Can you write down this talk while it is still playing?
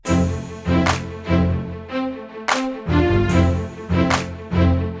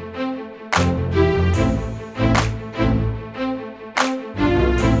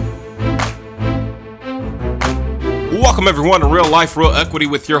Welcome everyone to Real Life, Real Equity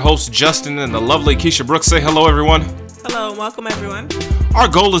with your host Justin and the lovely Keisha Brooks. Say hello everyone. Hello and welcome everyone. Our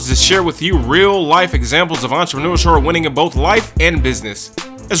goal is to share with you real life examples of entrepreneurs who are winning in both life and business.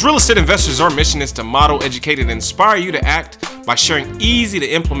 As real estate investors, our mission is to model, educate, and inspire you to act by sharing easy to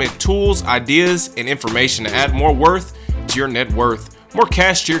implement tools, ideas, and information to add more worth to your net worth, more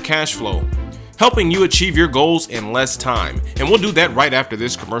cash to your cash flow, helping you achieve your goals in less time. And we'll do that right after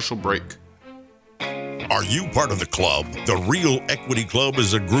this commercial break. Are you part of the club? The Real Equity Club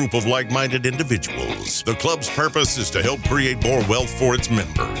is a group of like-minded individuals. The club's purpose is to help create more wealth for its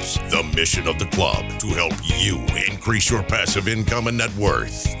members. The mission of the club, to help you increase your passive income and net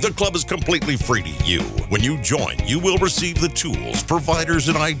worth. The club is completely free to you. When you join, you will receive the tools, providers,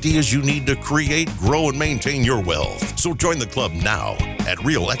 and ideas you need to create, grow, and maintain your wealth. So join the club now at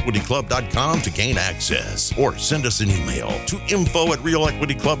RealEquityClub.com to gain access. Or send us an email to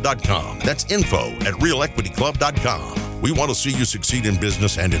info@RealEquityClub.com. That's info@RealEquityClub.com. We want to see you succeed in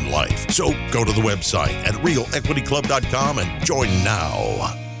business and in life. So go to the website at RealEquityClub.com and join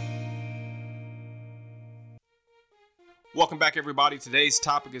now. Welcome back everybody. Today's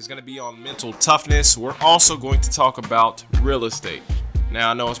topic is going to be on mental toughness. We're also going to talk about real estate.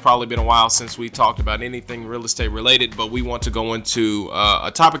 Now, I know it's probably been a while since we talked about anything real estate related, but we want to go into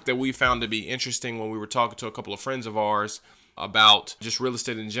a topic that we found to be interesting when we were talking to a couple of friends of ours about just real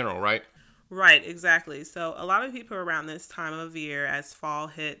estate in general, right? Right, exactly. So a lot of people around this time of year, as fall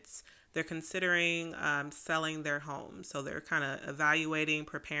hits, they're considering selling their home. So they're kind of evaluating,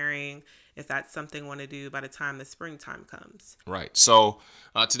 preparing if that's something they want to do by the time the springtime comes. Right. So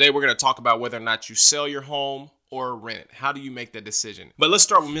today we're going to talk about whether or not you sell your home or rent it. How do you make that decision? But let's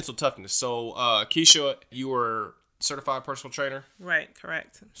start with mental toughness. So Keisha, you were certified personal trainer? Right,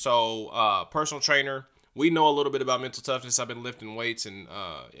 correct. So personal trainer. We know a little bit about mental toughness. I've been lifting weights and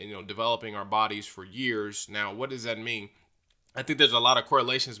developing our bodies for years. Now, what does that mean? I think there's a lot of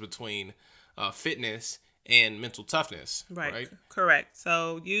correlations between fitness and mental toughness. Right? Correct.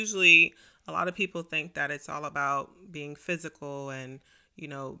 So usually a lot of people think that it's all about being physical and,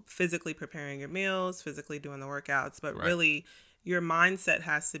 physically preparing your meals, physically doing the workouts. But really, your mindset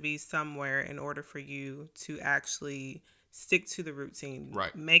has to be somewhere in order for you to actually stick to the routine.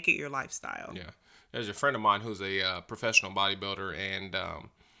 Right. Make it your lifestyle. Yeah. There's a friend of mine who's a professional bodybuilder, and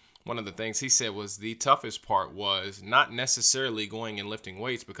one of the things he said was the toughest part was not necessarily going and lifting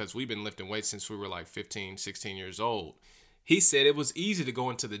weights, because we've been lifting weights since we were like 15, 16 years old. He said it was easy to go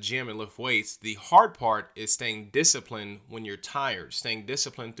into the gym and lift weights. The hard part is staying disciplined when you're tired, staying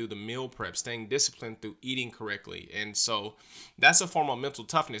disciplined through the meal prep, staying disciplined through eating correctly. And so that's a form of mental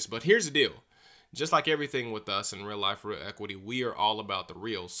toughness. But here's the deal. Just like everything with us in Real Life, Real Equity, we are all about the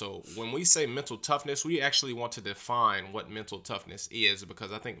real. So when we say mental toughness, we actually want to define what mental toughness is,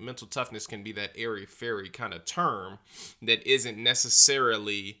 because I think mental toughness can be that airy-fairy kind of term that isn't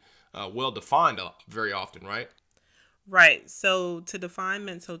necessarily well defined very often, right? Right. So to define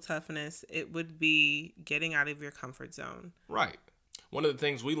mental toughness, it would be getting out of your comfort zone. Right. One of the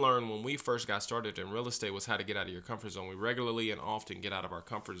things we learned when we first got started in real estate was how to get out of your comfort zone. We regularly and often get out of our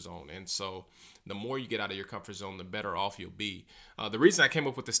comfort zone. And so the more you get out of your comfort zone, the better off you'll be. The reason I came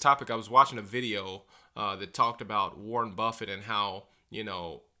up with this topic, I was watching a video that talked about Warren Buffett and how,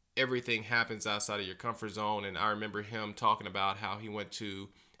 everything happens outside of your comfort zone. And I remember him talking about how he went to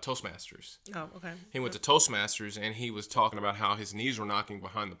Toastmasters. Oh, okay. He went to Toastmasters and he was talking about how his knees were knocking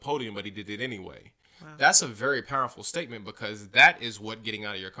behind the podium, but he did it anyway. Wow. That's a very powerful statement, because that is what getting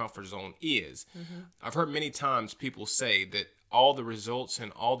out of your comfort zone is. Mm-hmm. I've heard many times people say that all the results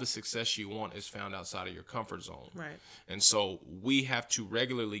and all the success you want is found outside of your comfort zone. Right. And so we have to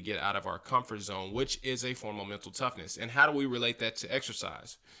regularly get out of our comfort zone, which is a form of mental toughness. And how do we relate that to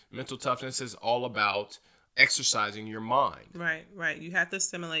exercise? Mental toughness is all about exercising your mind. Right. You have to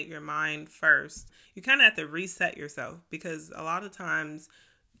stimulate your mind first. You kind of have to reset yourself, because a lot of times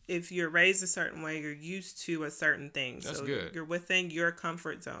if you're raised a certain way, you're used to a certain thing. That's so good. You're within your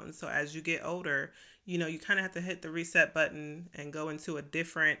comfort zone. So as you get older, you kind of have to hit the reset button and go into a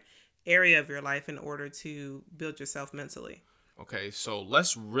different area of your life in order to build yourself mentally. Okay, so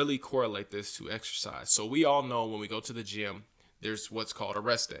let's really correlate this to exercise. So we all know when we go to the gym, there's what's called a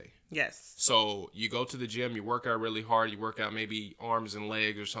rest day. Yes. So you go to the gym, you work out really hard, you work out maybe arms and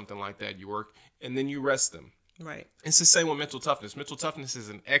legs or something like that. You work, and then you rest them. Right. It's the same with mental toughness. Mental toughness is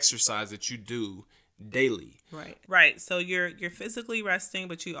an exercise that you do daily. Right. So you're physically resting,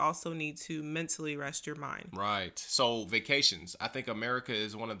 but you also need to mentally rest your mind. Right. So vacations. I think America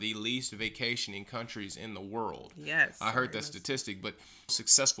is one of the least vacationing countries in the world. Yes. I heard that statistic, but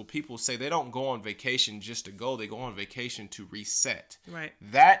successful people say they don't go on vacation just to go. They go on vacation to reset. Right.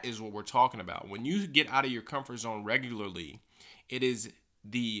 That is what we're talking about. When you get out of your comfort zone regularly, it is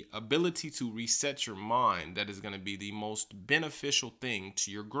the ability to reset your mind that is going to be the most beneficial thing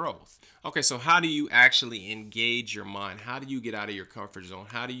to your growth. Okay, so how do you actually engage your mind? How do you get out of your comfort zone?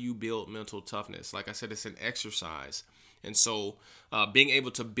 How do you build mental toughness? Like I said, it's an exercise. And so being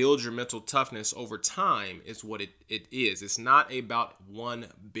able to build your mental toughness over time is what it is. It's not about one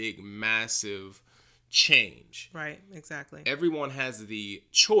big, massive change. Right, exactly. Everyone has the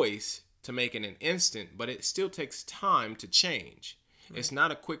choice to make in an instant, but it still takes time to change. It's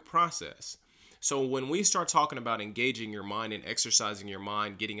not a quick process. So when we start talking about engaging your mind and exercising your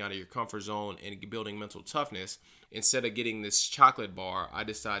mind, getting out of your comfort zone and building mental toughness, instead of getting this chocolate bar, I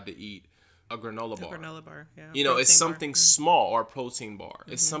decide to eat a granola bar. Granola bar, yeah. You know, it's something small, or a protein bar.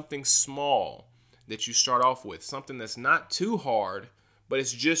 It's something small that you start off with, something that's not too hard, but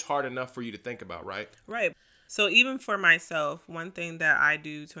it's just hard enough for you to think about, right? Right. So even for myself, one thing that I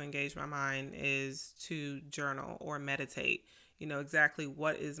do to engage my mind is to journal or meditate. You know, exactly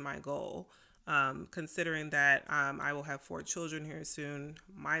what is my goal. Considering that I will have 4 children here soon,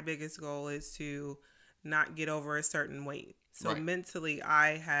 my biggest goal is to not get over a certain weight. So mentally,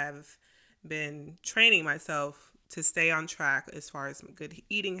 I have been training myself to stay on track as far as good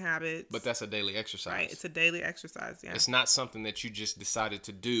eating habits. But that's a daily exercise. Right. It's a daily exercise. Yeah. It's not something that you just decided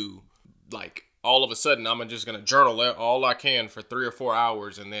to do like all of a sudden. I'm just going to journal all I can for 3 or 4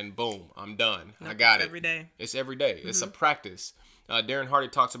 hours and then boom, I'm done. No, I got it. Every day. It's every day. Mm-hmm. It's a practice. Darren Hardy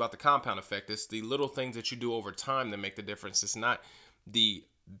talks about the compound effect. It's the little things that you do over time that make the difference. It's not the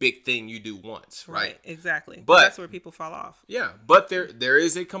big thing you do once, right? Exactly. But that's where people fall off. Yeah, but there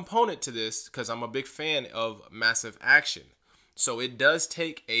is a component to this because I'm a big fan of massive action. So it does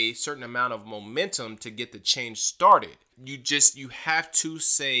take a certain amount of momentum to get the change started. You have to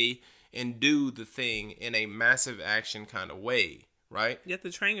say and do the thing in a massive action kind of way, right? You have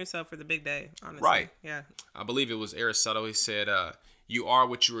to train yourself for the big day, honestly. Right. Yeah. I believe it was Aristotle. He said, you are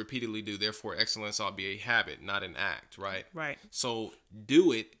what you repeatedly do. Therefore, excellence ought to be a habit, not an act, right? Right. So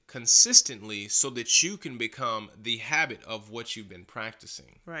do it consistently so that you can become the habit of what you've been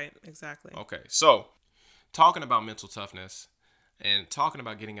practicing. Right. Exactly. Okay. So talking about mental toughness and talking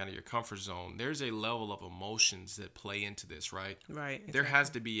about getting out of your comfort zone, there's a level of emotions that play into this, right? Right. Exactly. There has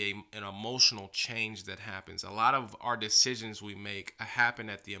to be an emotional change that happens. A lot of our decisions we make happen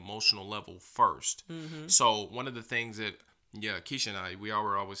at the emotional level first. Mm-hmm. So one of the things that Keisha and I, we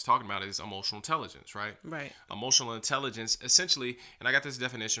are always talking about is emotional intelligence, right? Right. Emotional intelligence, essentially, and I got this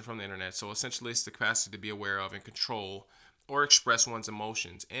definition from the internet. So essentially, it's the capacity to be aware of and control or express one's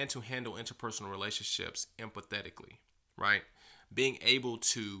emotions and to handle interpersonal relationships empathetically, right? Being able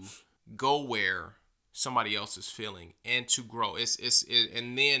to go where somebody else is feeling and to grow.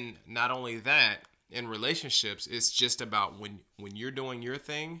 And then not only that, in relationships, it's just about when you're doing your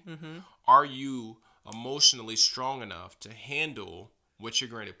thing, mm-hmm. Are you emotionally strong enough to handle what you're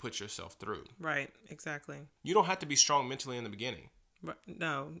going to put yourself through? Right, exactly. You don't have to be strong mentally in the beginning.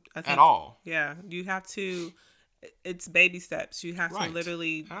 No. I think, at all. Yeah, you have to, it's baby steps. You have to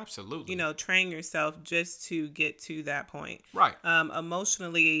literally, absolutely, train yourself just to get to that point. Right.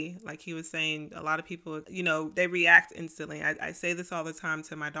 Emotionally, like he was saying, a lot of people, they react instantly. I say this all the time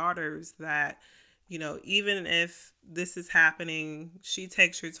to my daughters that, even if this is happening, she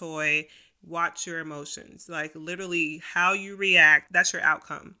takes your toy, watch your emotions. Like literally how you react, that's your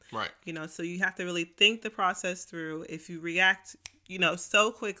outcome. Right. So you have to really think the process through. If you react,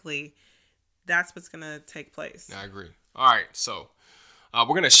 so quickly, that's what's going to take place. I agree. All right. So we're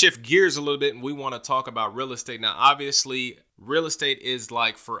going to shift gears a little bit and we want to talk about real estate. Now, obviously, real estate is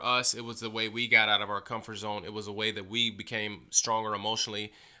like for us, it was the way we got out of our comfort zone. It was a way that we became stronger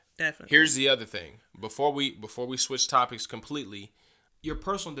emotionally. Definitely. Here's the other thing. Before we switch topics completely, your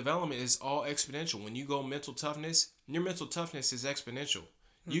personal development is all exponential. When you go mental toughness, your mental toughness is exponential.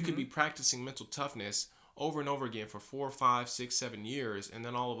 Mm-hmm. You could be practicing mental toughness over and over again for 4, 5, 6, 7 years. And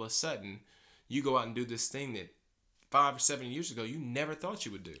then all of a sudden you go out and do this thing that 5 or 7 years ago, you never thought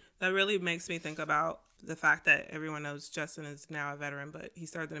you would do. That really makes me think about the fact that everyone knows Justin is now a veteran, but he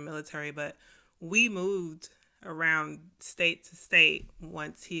started in the military. But we moved around state to state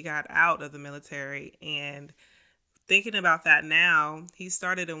once he got out of the military. And thinking about that now, he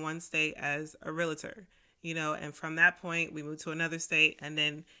started in one state as a realtor, and from that point we moved to another state, and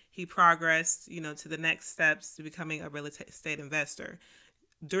then he progressed, to the next steps to becoming a real estate investor.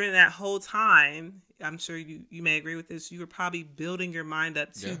 during that whole time, I'm sure you may agree with this, you were probably building your mind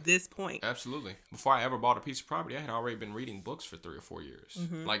up to this point. Absolutely. Before I ever bought a piece of property, I had already been reading books for 3 or 4 years.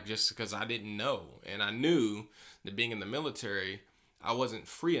 Like, just because I didn't know. And I knew that being in the military, I wasn't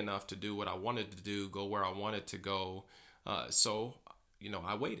free enough to do what I wanted to do, go where I wanted to go. So,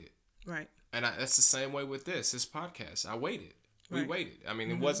 I waited. Right. And that's the same way with this podcast. I waited. We waited. I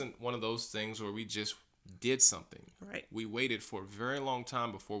mean, it wasn't one of those things where we just did something. Right. We waited for a very long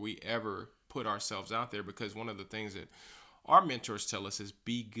time before we ever put ourselves out there, because one of the things that our mentors tell us is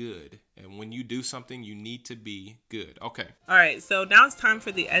be good. And when you do something, you need to be good. Okay. All right. So now it's time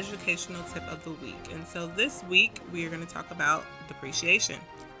for the educational tip of the week. And so this week we are going to talk about depreciation.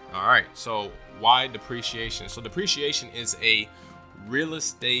 All right. So why depreciation? So depreciation is a real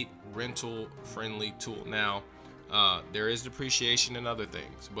estate rental friendly tool. Now, there is depreciation in other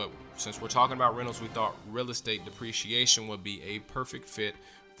things, but since we're talking about rentals, we thought real estate depreciation would be a perfect fit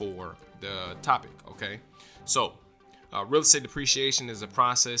for the topic. Okay. So real estate depreciation is a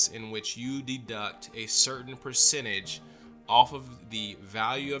process in which you deduct a certain percentage off of the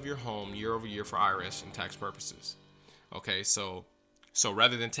value of your home year over year for IRS and tax purposes. Okay. So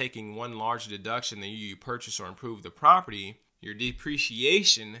rather than taking one large deduction that you purchase or improve the property, your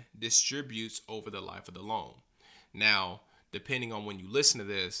depreciation distributes over the life of the loan. Now, depending on when you listen to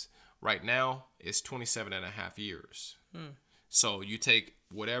this, right now it's 27 and a half years. So you take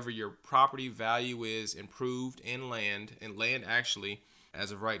whatever your property value is improved in land, and land actually,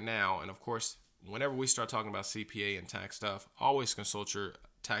 as of right now, and of course, whenever we start talking about CPA and tax stuff, always consult your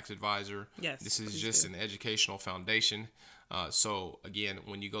tax advisor. Yes, this is just an educational foundation. So again,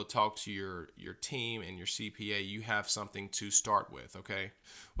 when you go talk to your team and your CPA, you have something to start with. Okay.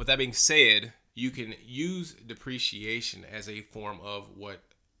 With that being said, you can use depreciation as a form of what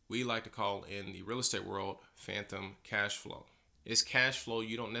we like to call in the real estate world phantom cash flow. It's cash flow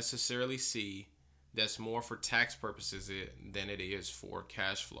you don't necessarily see that's more for tax purposes than it is for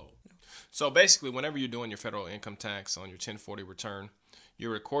cash flow. So basically, whenever you're doing your federal income tax on your 1040 return, you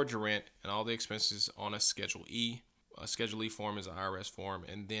record your rent and all the expenses on a Schedule E. A Schedule E form is an IRS form,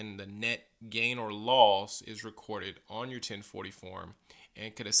 and then the net gain or loss is recorded on your 1040 form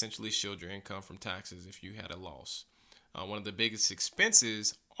and could essentially shield your income from taxes if you had a loss. One of the biggest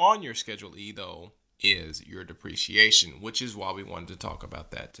expenses on your Schedule E, though, is your depreciation, which is why we wanted to talk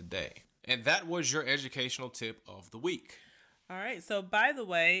about that today. And that was your educational tip of the week. All right. So, by the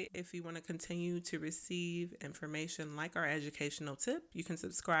way, if you want to continue to receive information like our educational tip, you can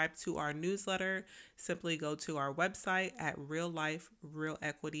subscribe to our newsletter. Simply go to our website at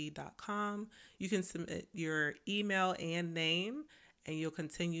realliferealequity.com. You can submit your email and name, and you'll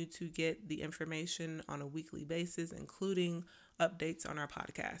continue to get the information on a weekly basis, including updates on our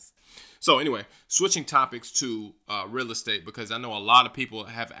podcast. So anyway, switching topics to real estate, because I know a lot of people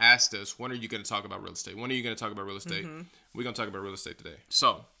have asked us, when are you going to talk about real estate? When are you going to talk about real estate? We're going to talk about real estate today.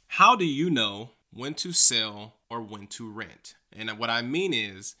 So how do you know when to sell or when to rent? And what I mean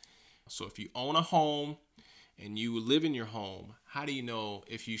is, so if you own a home and you live in your home, how do you know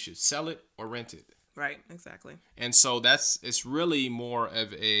if you should sell it or rent it? Right, exactly. And so it's really more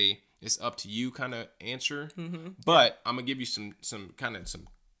of it's up to you kind of answer. But I'm going to give you some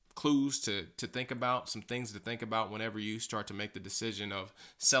clues to think about, some things to think about whenever you start to make the decision of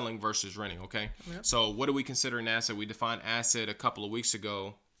selling versus renting, okay? Yep. So what do we consider an asset? We defined asset a couple of weeks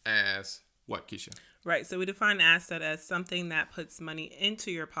ago as what, Keisha? Right, so we define asset as something that puts money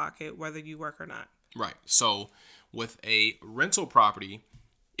into your pocket whether you work or not. Right, so with a rental property,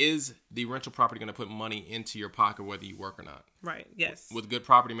 is the rental property going to put money into your pocket whether you work or not? Right, yes. With good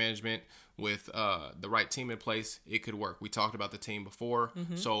property management, with the right team in place, it could work. We talked about the team before.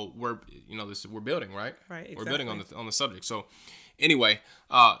 So we're building, right? Right, exactly. We're building on the subject. So anyway,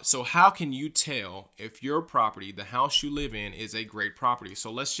 so how can you tell if your property, the house you live in, is a great property?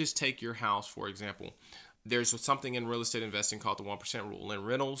 So let's just take your house, for example. There's something in real estate investing called the 1% rule. In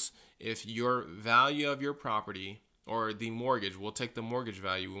rentals, if your value of your property, or the mortgage, we'll take the mortgage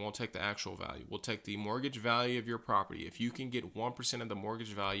value. We won't take the actual value. We'll take the mortgage value of your property. If you can get 1% of the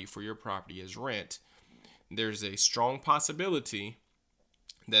mortgage value for your property as rent, there's a strong possibility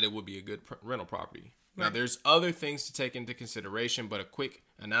that it will be a good rental property. Right. Now, there's other things to take into consideration, but a quick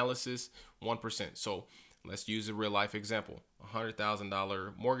analysis, 1%. So let's use a real life example.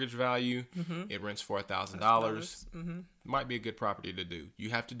 $100,000 mortgage value. It rents for $1,000. Might be a good property to do. You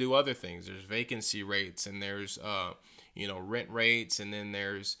have to do other things. There's vacancy rates, and there's rent rates, and then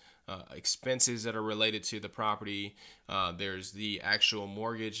there's expenses that are related to the property. There's the actual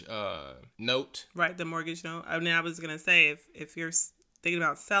mortgage note. Right, the mortgage note. I mean, I was gonna say if you're thinking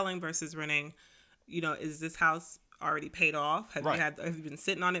about selling versus renting, is this house already paid off? Have Right. have you been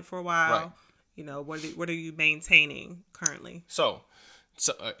sitting on it for a while? Right. You know, what are you maintaining currently? So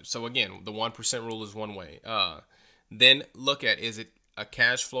again, the 1% rule is one way. Then look at, is it a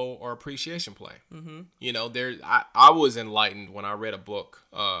cash flow or appreciation play? Mm-hmm. You know, I was enlightened when I read a book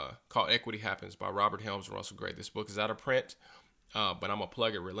called Equity Happens by Robert Helms and Russell Gray. This book is out of print, but I'm going to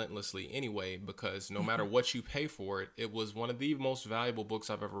plug it relentlessly anyway, because no matter what you pay for it, it was one of the most valuable books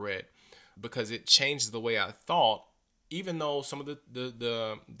I've ever read, because it changed the way I thought. Even though some of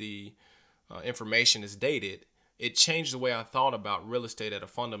the information is dated, it changed the way I thought about real estate at a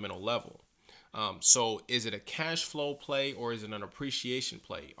fundamental level. So is it a cash flow play or is it an appreciation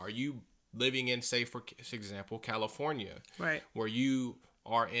play? Are you living in, say, for example, California, Right. where you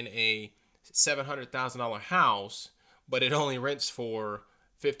are in a $700,000 house, but it only rents for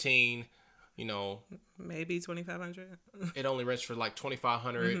 15, you know, Maybe 2,500. it only rents for like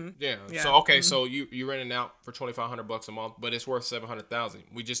 2,500. Mm-hmm. Yeah. Yeah. So okay, so you renting out for $2,500 a month, but it's worth $700,000.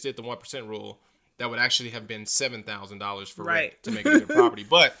 We just did the 1% rule. That would actually have been $7,000 for rent Right. to make it a good property.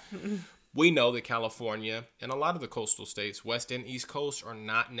 But we know that California and a lot of the coastal states, West and East Coast, are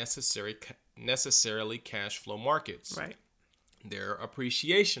not necessarily cash flow markets. Right. They're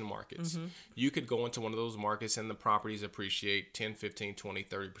appreciation markets. You could go into one of those markets and the properties appreciate 10, 15, 20,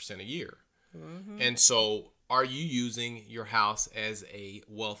 30% a year. And so are you using your house as a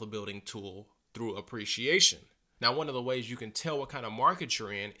wealth building tool through appreciation? Now, one of the ways you can tell what kind of market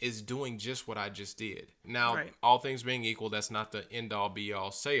you're in is doing just what I just did. Now, Right. all things being equal, that's not the end all be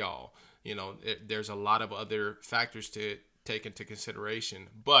all say all. You know, there's a lot of other factors to take into consideration,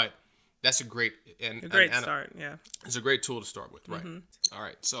 but that's a great Start. Yeah. it's a great tool to start with, right? All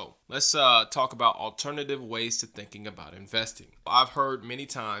right, so let's talk about alternative ways to thinking about investing. I've heard many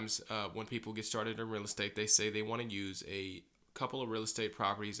times when people get started in real estate, they say they want to use a couple of real estate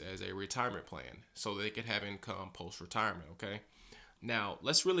properties as a retirement plan so they could have income post-retirement, okay? Now,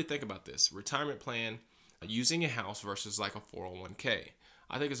 let's really think about this. Retirement plan, using a house versus like a 401k.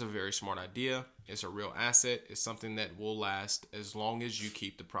 I think it's a very smart idea. It's a real asset. It's something that will last as long as you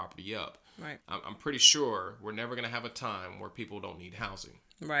keep the property up. Right. I'm pretty sure we're never going to have a time where people don't need housing.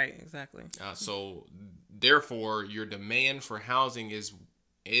 Right. Exactly. So therefore, your demand for housing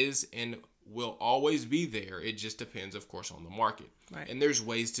is and will always be there. It just depends, of course, on the market. Right. And there's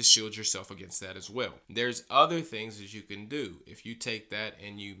ways to shield yourself against that as well. There's other things that you can do. If you take that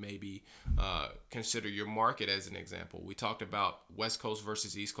and you maybe consider your market as an example. We talked about West Coast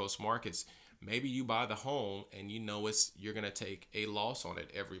versus East Coast markets. Maybe you buy the home and you know you're going to take a loss on it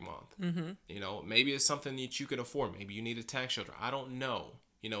every month. Mm-hmm. You know, maybe it's something that you can afford. Maybe you need a tax shelter. I don't know.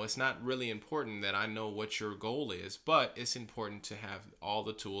 You know, it's not really important that I know what your goal is, but it's important to have all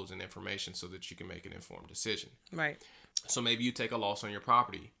the tools and information so that you can make an informed decision. Right. So maybe you take a loss on your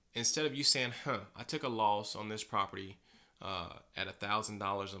property. Instead of you saying, I took a loss on this property at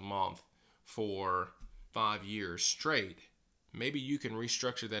 $1,000 a month for 5 years straight, maybe you can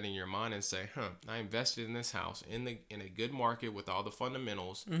restructure that in your mind and say, I invested in this house in a good market with all the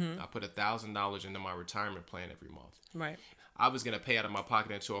fundamentals. I put $1,000 into my retirement plan every month. Right. I was going to pay out of my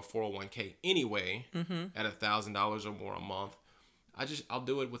pocket into a 401k anyway at $1,000 or more a month. I'll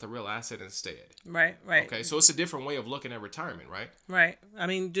do it with a real asset instead. Right. Right. Okay. So it's a different way of looking at retirement, right? Right. I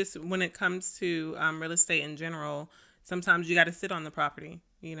mean, just when it comes to real estate in general, sometimes you got to sit on the property,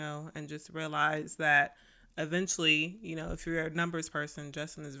 you know, and just realize that eventually, you know, if you're a numbers person,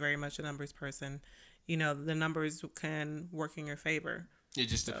 Justin is very much a numbers person, you know, the numbers can work in your favor. It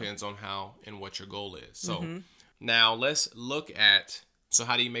just depends on how and what your goal is. So now let's look at, so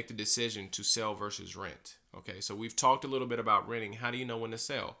how do you make the decision to sell versus rent? Okay, so we've talked a little bit about renting. How do you know when to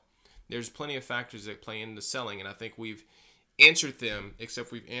sell? There's plenty of factors that play into selling, and I think we've answered them,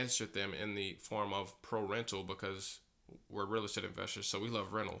 except we've answered them in the form of pro rental because we're real estate investors, so we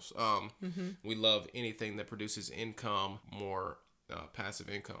love rentals. We love anything that produces income, more passive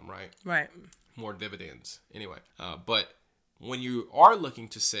income, right? Right. More dividends. Anyway, but when you are looking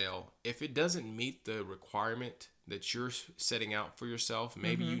to sell, if it doesn't meet the requirement that you're setting out for yourself,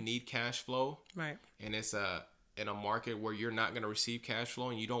 maybe you need cash flow, Right. and it's in a market where you're not going to receive cash flow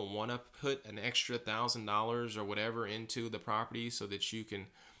and you don't want to put an extra $1,000 or whatever into the property so that you can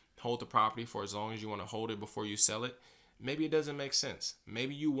hold the property for as long as you want to hold it before you sell it, maybe it doesn't make sense.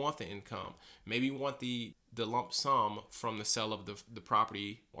 Maybe you want the income. Maybe you want the lump sum from the sale of the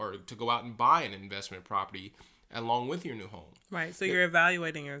property, or to go out and buy an investment property along with your new home. Right. So you're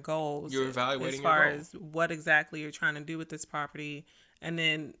evaluating your goals. You're evaluating as far your goal. as what exactly you're trying to do with this property. And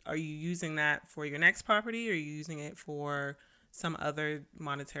then are you using that for your next property, or are you using it for some other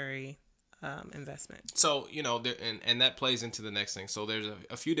monetary investment. So, and that plays into the next thing. So there's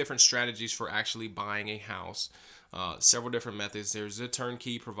a few different strategies for actually buying a house. Several different methods. There's the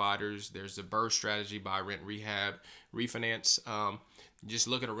turnkey providers. There's the BRRRR strategy, buy, rent, rehab, refinance. Just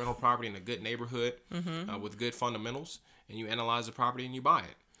look at a rental property in a good neighborhood with good fundamentals, and you analyze the property and you buy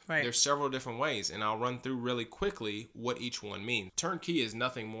it. Right. There's several different ways, and I'll run through really quickly what each one means. Turnkey is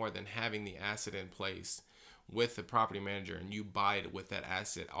nothing more than having the asset in place with the property manager, and you buy it with that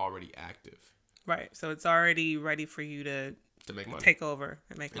asset already active. Right. So it's already ready for you to make money, take over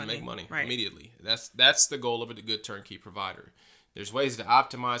and make money right. immediately. That's the goal of a good turnkey provider. There's ways to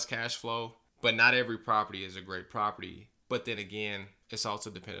optimize cash flow, but not every property is a great property. But then again, it's also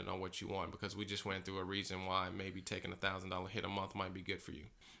dependent on what you want, because we just went through a reason why maybe taking $1,000 hit a month might be good for you.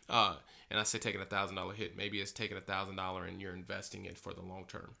 And I say taking $1,000 hit, maybe it's taking $1,000 and you're investing it for the long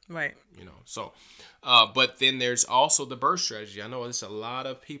term. Right. So, but then there's also the BRRRR strategy. I know there's a lot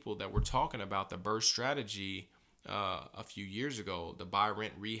of people that were talking about the BRRRR strategy a few years ago, the buy,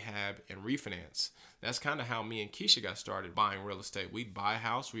 rent, rehab, and refinance. That's kind of how me and Keisha got started buying real estate. We'd buy a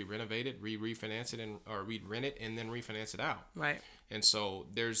house, we renovate it, refinance it, or we'd rent it and then refinance it out. Right. And so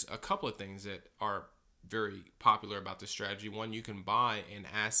there's a couple of things that are very popular about this strategy. One, you can buy an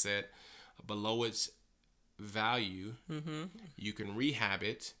asset below its value. You can rehab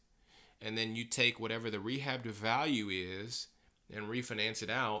it, and then you take whatever the rehabbed value is and refinance it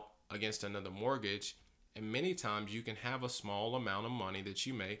out against another mortgage. And many times you can have a small amount of money that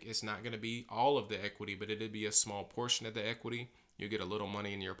you make. It's not going to be all of the equity, but it'll be a small portion of the equity. You'll get a little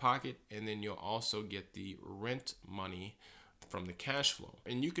money in your pocket, and then you'll also get the rent money from the cash flow.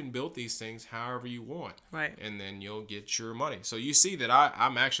 And you can build these things however you want. Right. And then you'll get your money. So you see that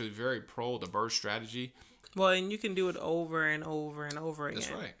I'm actually very pro the BRRRR strategy. Well, and you can do it over and over and over again.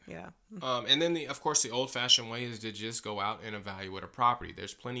 That's right. Yeah. And then, of course, the old-fashioned way is to just go out and evaluate a property.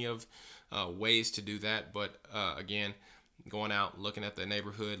 There's plenty of ways to do that. But, again, going out, looking at the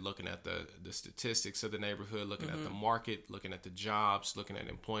neighborhood, looking at the statistics of the neighborhood, looking at the market, looking at the jobs, looking at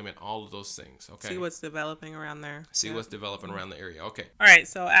employment, all of those things. Okay. See what's developing around there. See what's developing around the area. Okay. All right.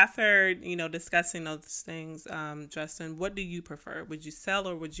 So after, discussing those things, Justin, what do you prefer? Would you sell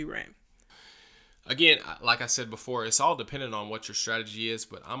or would you rent? Again, like I said before, it's all dependent on what your strategy is,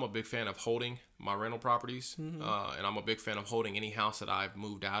 but I'm a big fan of holding my rental properties, and I'm a big fan of holding any house that I've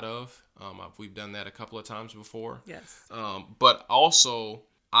moved out of. We've done that a couple of times before. Yes. But also,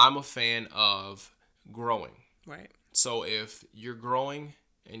 I'm a fan of growing. Right. So if you're growing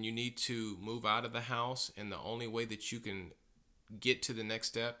and you need to move out of the house, and the only way that you can get to the next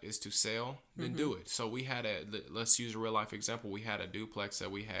step is to sell, then do it. So let's use a real life example. We had a duplex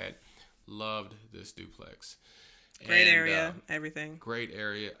that we had. Loved this duplex. Great area, everything. Great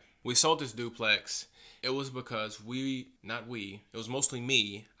area. We sold this duplex. It was because it was mostly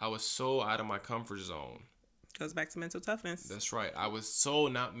me. I was so out of my comfort zone. Goes back to mental toughness. That's right. I was so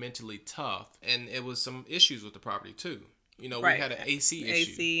not mentally tough. And it was some issues with the property too. We had an AC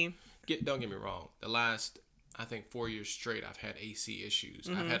issue. Don't get me wrong. The last, I think, 4 years straight, I've had AC issues.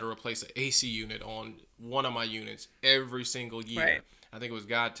 I've had to replace an AC unit on one of my units every single year. Right. I think it was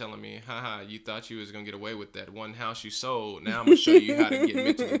God telling me, you thought you was going to get away with that one house you sold. Now I'm going to show you how to get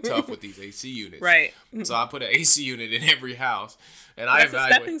mentally tough with these AC units. Right. So I put an AC unit in every house. And That's a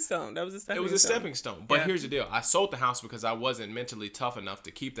stepping stone. That was a stepping stone. It was a stepping stone. But here's the deal. I sold the house because I wasn't mentally tough enough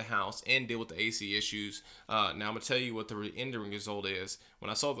to keep the house and deal with the AC issues. Now I'm going to tell you what the ending result is.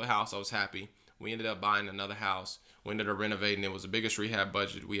 When I sold the house, I was happy. We ended up buying another house. We ended up renovating. It was the biggest rehab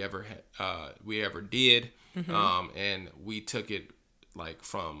budget we ever did. And we took it like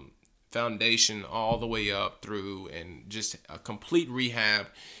from foundation all the way up through and just a complete rehab.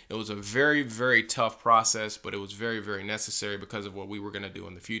 It was a very, very tough process, but it was very, very necessary because of what we were going to do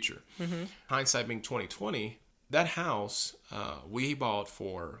in the future. Hindsight being 2020, that house we bought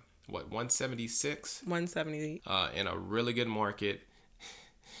for $176? $170. In a really good market,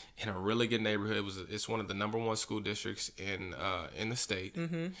 in a really good neighborhood. It's one of the number one school districts in the state.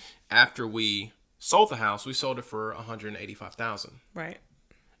 After we sold the house, we sold it for $185,000. Right.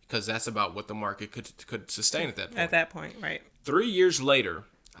 Because that's about what the market could sustain at that point. At that point, right. 3 years later,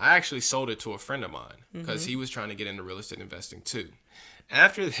 I actually sold it to a friend of mine because he was trying to get into real estate investing too.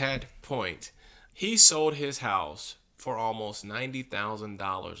 After that point, he sold his house for almost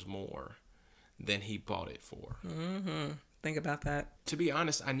 $90,000 more than he bought it for. Think about that. To be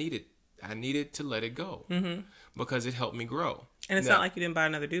honest, I needed to let it go because it helped me grow. And it's not like you didn't buy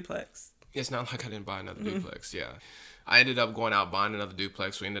another duplex. It's not like I didn't buy another duplex, yeah. I ended up going out buying another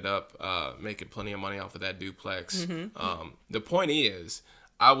duplex. We ended up making plenty of money off of that duplex. The point is,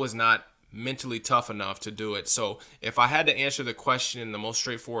 I was not mentally tough enough to do it. So if I had to answer the question in the most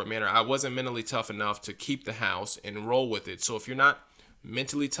straightforward manner, I wasn't mentally tough enough to keep the house and roll with it. So if you're not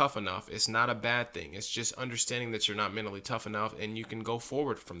mentally tough enough, it's not a bad thing. It's just understanding that you're not mentally tough enough, and you can go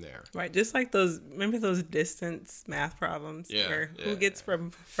forward from there. Right, just like remember those distance math problems? Who gets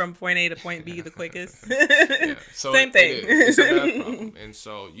from point A to point B the quickest? So same thing. It's a math problem, and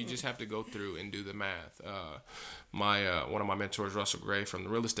so you just have to go through and do the math. One of my mentors, Russell Gray from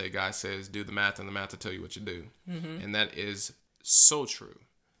the Real Estate Guy, says, do the math and the math will tell you what you do. And that is so true.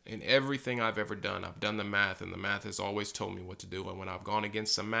 In everything I've ever done, I've done the math, and the math has always told me what to do. And when I've gone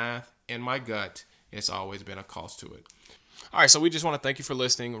against the math in my gut, it's always been a cost to it. All right, so we just want to thank you for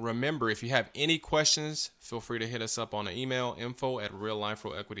listening. Remember, if you have any questions, feel free to hit us up on the email,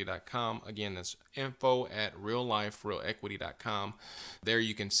 info@realliferealequity.com. Again, that's info@realliferealequity.com. There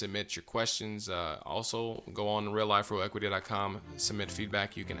you can submit your questions. Also, go on to realliferealequity.com, submit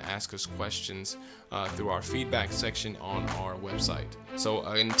feedback. You can ask us questions through our feedback section on our website. So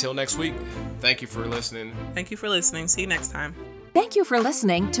until next week, thank you for listening. Thank you for listening. See you next time. Thank you for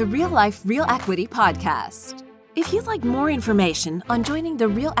listening to Real Life, Real Equity podcast. If you'd like more information on joining the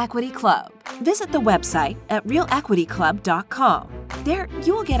Real Equity Club, visit the website at realequityclub.com. There,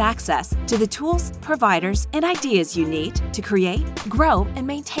 you will get access to the tools, providers, and ideas you need to create, grow, and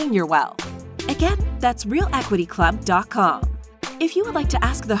maintain your wealth. Again, that's realequityclub.com. If you would like to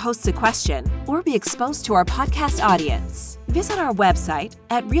ask the hosts a question or be exposed to our podcast audience, visit our website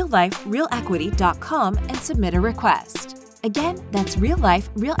at realliferealequity.com and submit a request. Again, that's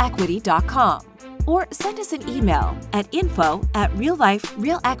realliferealequity.com. Or send us an email at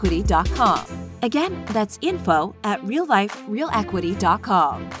info@realliferealequity.com. Again, that's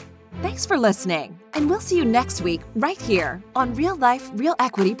info@realliferealequity.com. Thanks for listening, and we'll see you next week right here on Real Life, Real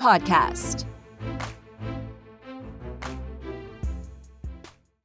Equity podcast.